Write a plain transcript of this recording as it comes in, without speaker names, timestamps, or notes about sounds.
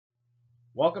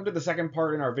Welcome to the second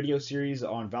part in our video series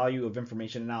on value of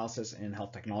information analysis and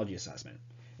health technology assessment.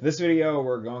 In this video,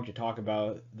 we're going to talk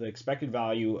about the expected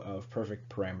value of perfect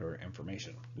parameter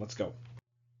information. Let's go.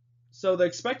 So the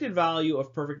expected value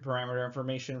of perfect parameter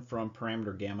information from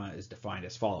parameter gamma is defined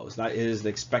as follows. That is the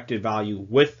expected value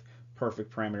with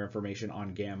perfect parameter information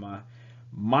on gamma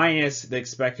minus the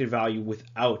expected value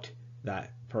without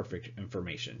that perfect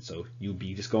information. So you'd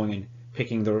be just going and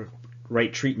picking the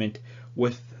right treatment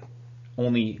with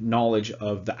only knowledge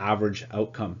of the average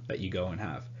outcome that you go and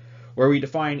have. Where we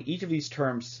define each of these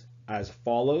terms as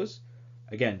follows.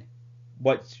 Again,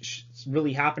 what's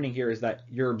really happening here is that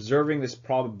you're observing this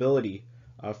probability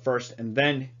first, and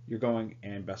then you're going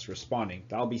and best responding.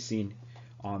 That'll be seen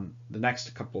on the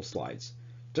next couple of slides.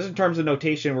 Just in terms of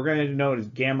notation, we're going to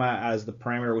note gamma as the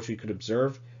parameter which we could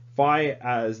observe, phi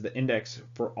as the index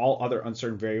for all other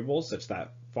uncertain variables, such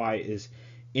that phi is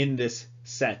in this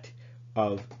set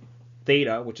of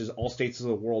theta, which is all states of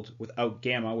the world without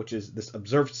gamma, which is this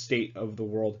observed state of the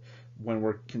world when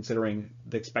we're considering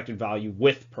the expected value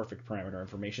with perfect parameter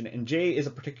information, and J is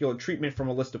a particular treatment from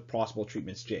a list of possible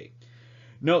treatments J.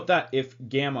 Note that if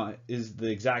gamma is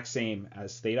the exact same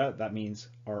as theta, that means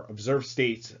our observed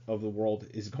state of the world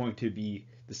is going to be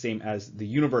the same as the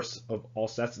universe of all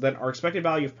sets. Then our expected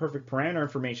value of perfect parameter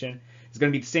information is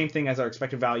going to be the same thing as our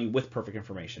expected value with perfect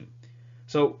information.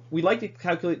 So we like to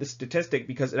calculate the statistic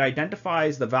because it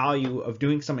identifies the value of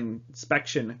doing some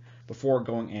inspection before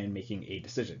going and making a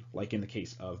decision, like in the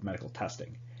case of medical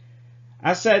testing.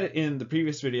 As said in the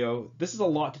previous video, this is a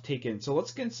lot to take in. So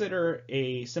let's consider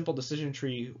a simple decision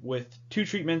tree with 2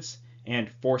 treatments and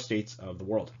 4 states of the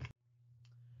world.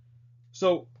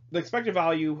 So the expected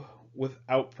value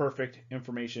without perfect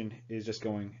information is just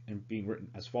going and being written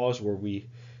as follows, where we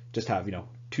just have,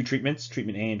 2 treatments,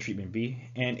 treatment A and treatment B,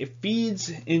 and it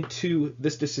feeds into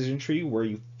this decision tree where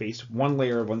you face one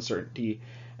layer of uncertainty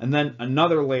and then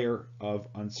another layer of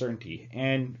uncertainty.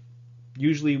 And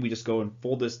usually we just go and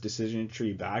fold this decision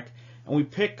tree back and we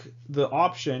pick the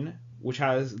option which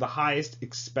has the highest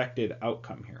expected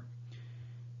outcome here.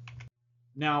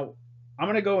 Now, I'm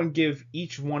going to go and give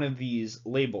each one of these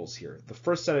labels here. The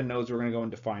first set of nodes we're going to go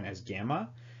and define as gamma,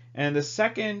 and the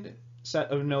second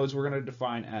set of nodes we're going to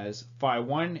define as phi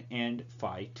 1 and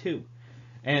phi 2.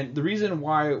 And the reason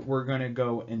why we're going to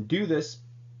go and do this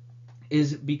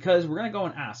is because we're going to go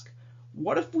and ask,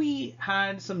 what if we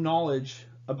had some knowledge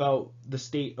about the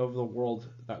state of the world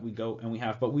that we go and we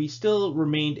have, but we still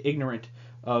remained ignorant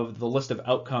of the list of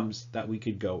outcomes that we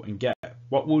could go and get?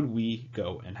 What would we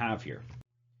go and have here?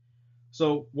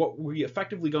 So what we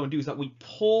effectively go and do is that we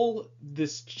pull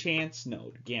this chance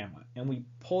node, gamma, and we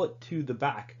pull it to the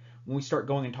back when we start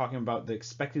going and talking about the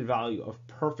expected value of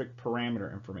perfect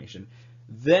parameter information.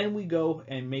 Then we go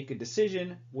and make a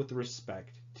decision with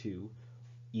respect to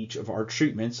each of our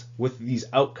treatments with these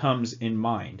outcomes in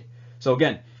mind. So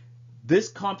again, this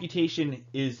computation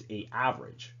is an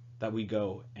average that we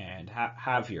go and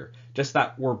have here, just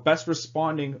that we're best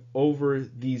responding over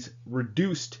these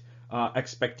reduced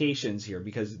expectations here,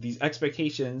 because these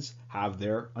expectations have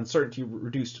their uncertainty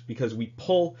reduced because we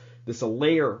pull this a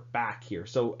layer back here.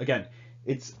 So again,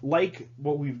 it's like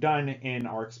what we've done in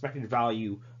our expected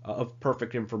value of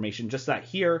perfect information, just that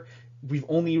here we've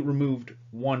only removed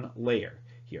one layer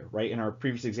here, right? In our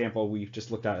previous example, we've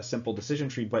just looked at a simple decision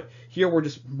tree, but here we're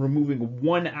just removing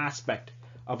one aspect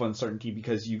of uncertainty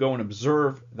because you go and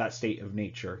observe that state of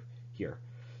nature here.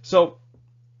 So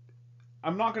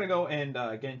I'm not going to go and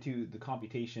get into the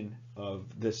computation of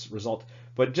this result,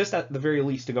 but just at the very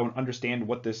least to go and understand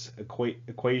what this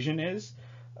equation is,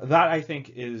 that I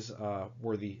think is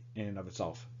worthy in and of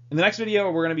itself. In the next video,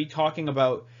 we're going to be talking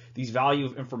about these value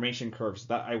of information curves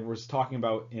that I was talking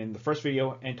about in the first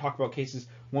video, and talk about cases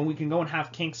when we can go and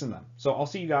have kinks in them. So I'll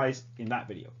see you guys in that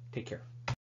video. Take care.